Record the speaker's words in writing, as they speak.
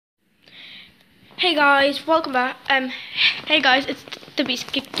Hey guys, welcome back. Hey guys, it's the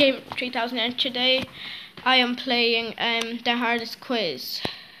Beast Game 3000, and today I am playing the hardest quiz.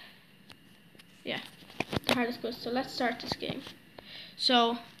 Yeah, the hardest quiz. So let's start this game.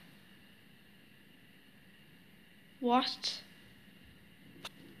 So, what?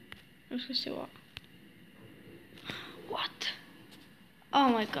 I'm just gonna say what? What? Oh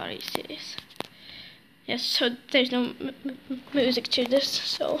my god, are you serious? Yes. So there's no music to this.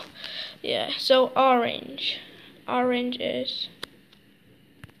 So, yeah. So orange. Orange is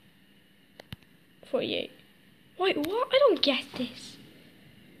 48. Wait, what? I don't get this.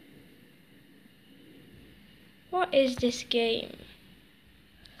 What is this game?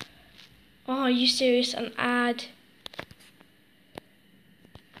 Oh, are you serious? An ad.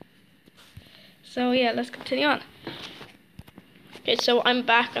 So yeah, let's continue on. Okay, so I'm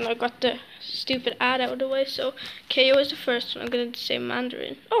back and I got the stupid ad out of the way. So KO is the first one. I'm going to say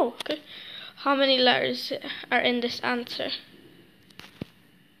Mandarin. Oh, okay. How many letters are in this answer?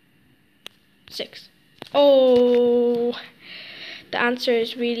 6. Oh, the answer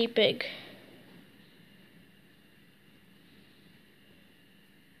is really big.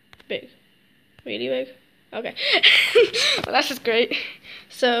 Big. Really big. Okay. Well, that's just great.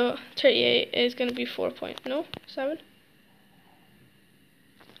 So 38 is going to be 4.7.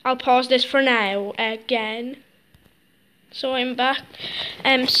 I'll pause this for now again. So I'm back.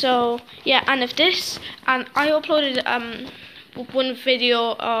 So yeah, and if this, and I uploaded one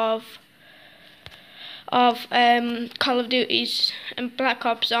video of Call of Duty's and Black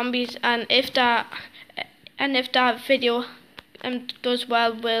Ops Zombies, and if that video does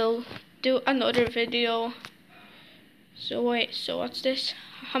well, we'll do another video. So wait, so what's this?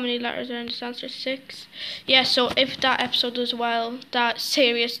 How many letters are in this answer? 6. Yeah, so if that episode does well, that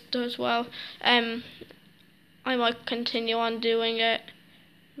series does well, I might continue on doing it.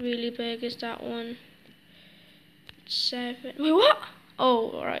 Really big is that one. 7. Wait, what? Oh,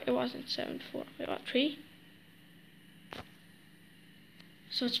 alright, it wasn't 7, 4. Wait, what? 3?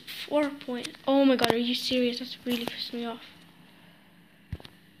 So it's 4 point. Oh my god, are you serious? That's really pissed me off.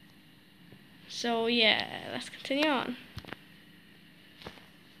 So yeah, let's continue on.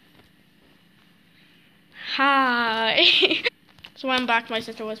 Hi. So I'm back. My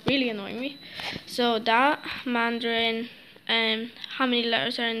sister was really annoying me. So that Mandarin, how many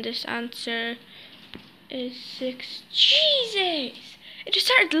letters are in this answer? Is 6. Jesus! It just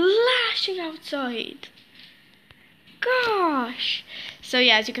started lashing outside. Gosh. So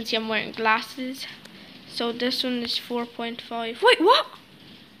yeah, as you can see, I'm wearing glasses. So this one is 4.5. Wait, what?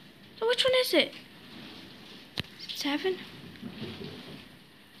 So which one is it? Is it 7?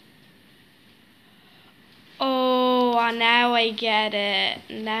 Oh, now I get it.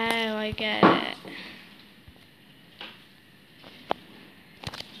 Now I get it.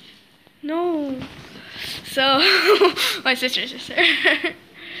 No. So, my sister's sister.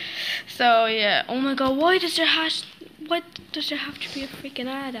 So yeah. Oh my god, why does there have to be a freaking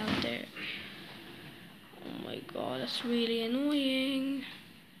ad out there? Oh my god, that's really annoying.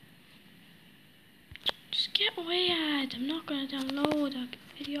 Just get away, ad. I'm not gonna download that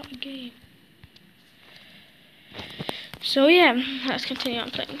idiotic game. So yeah, let's continue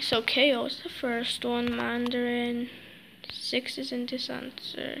on playing. So KO is the first one. Mandarin. 6 is in this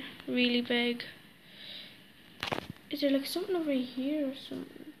answer. Really big. Is there like something over here or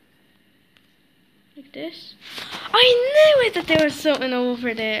something? Like this? I knew it that there was something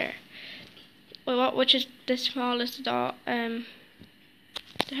over there. Wait, what? Which is the smallest dot? There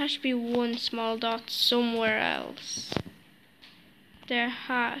has to be one small dot somewhere else. There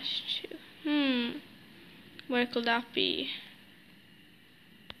has to. Where could that be?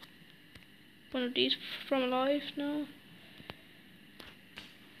 One of these from life? No.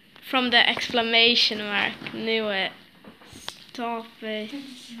 From the exclamation mark. Knew it. Stop it.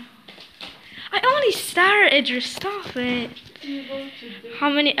 I only started. Just stop it. How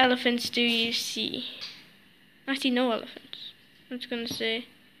many elephants do you see? I see no elephants. I'm just gonna say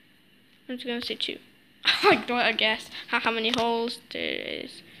 2. I guess. How many holes there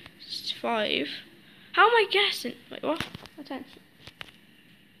is? 5. How am I guessing? Wait, what? Attention.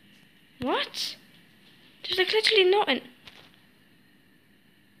 What? There's like literally nothing.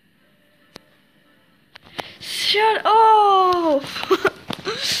 Shut up!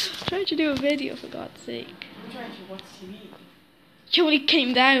 I'm trying to do a video, for God's sake. I'm trying to watch TV. You only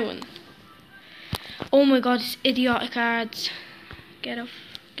came down. Oh my god, it's idiotic ads. Get out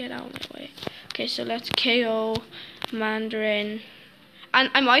of my way. Okay, so let's KO Mandarin. And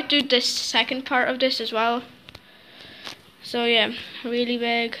I might do this second part of this as well. So yeah, really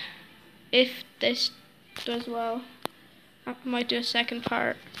big. If this does well, I might do a second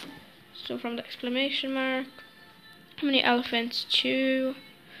part. So from the exclamation mark. How many elephants? 2.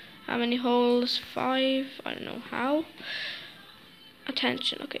 How many holes? 5. I don't know how.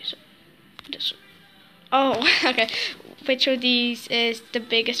 Attention. Okay, so this one. Oh, okay. Which of these is the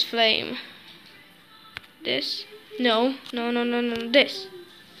biggest flame? This? No. This.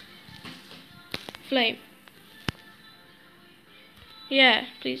 Flame. Yeah,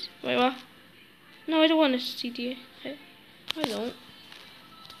 please. Wait, what? No, I don't want to see the... I don't.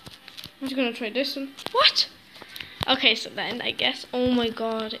 I'm just gonna try this one. What? Okay, so then I guess... Oh my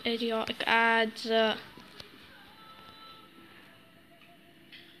god, idiotic ads.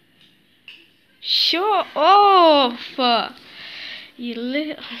 Shut off! You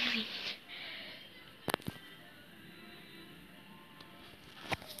little...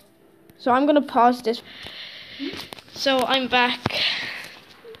 So I'm gonna pause this. So I'm back.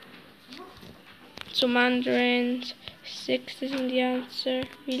 So mandarins, 6 isn't the answer.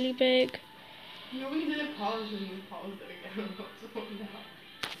 Really big. No, we didn't pause and you paused it again.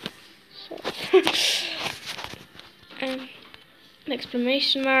 So, an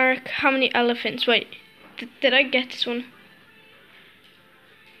exclamation mark. How many elephants? Wait, did I get this one?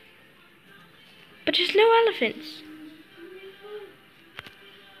 But there's no elephants.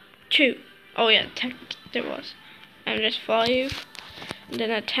 2. Oh yeah, there was. And there's 5. And then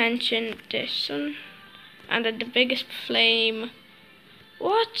attention, this one. And then the biggest flame.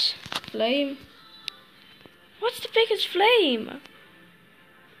 What? Flame? What's the biggest flame?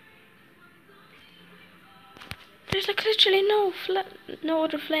 There's like literally no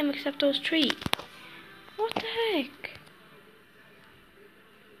other flame except those 3. What the heck?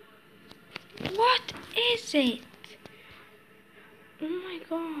 What is it? Oh my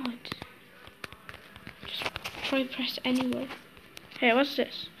god. Just try press anywhere. Hey, what's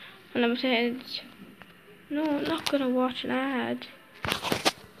this? Unlimited. No, I'm not gonna watch an ad.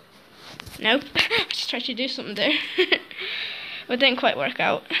 Nope. I just tried to do something there. But it didn't quite work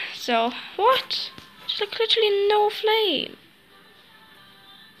out. So, what? There's like literally no flame.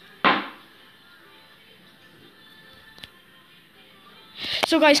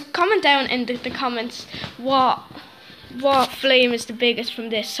 So guys, comment down in the comments what flame is the biggest from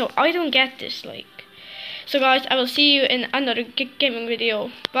this. So I don't get this, like. So guys, I will see you in another gaming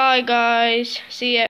video. Bye guys. See ya.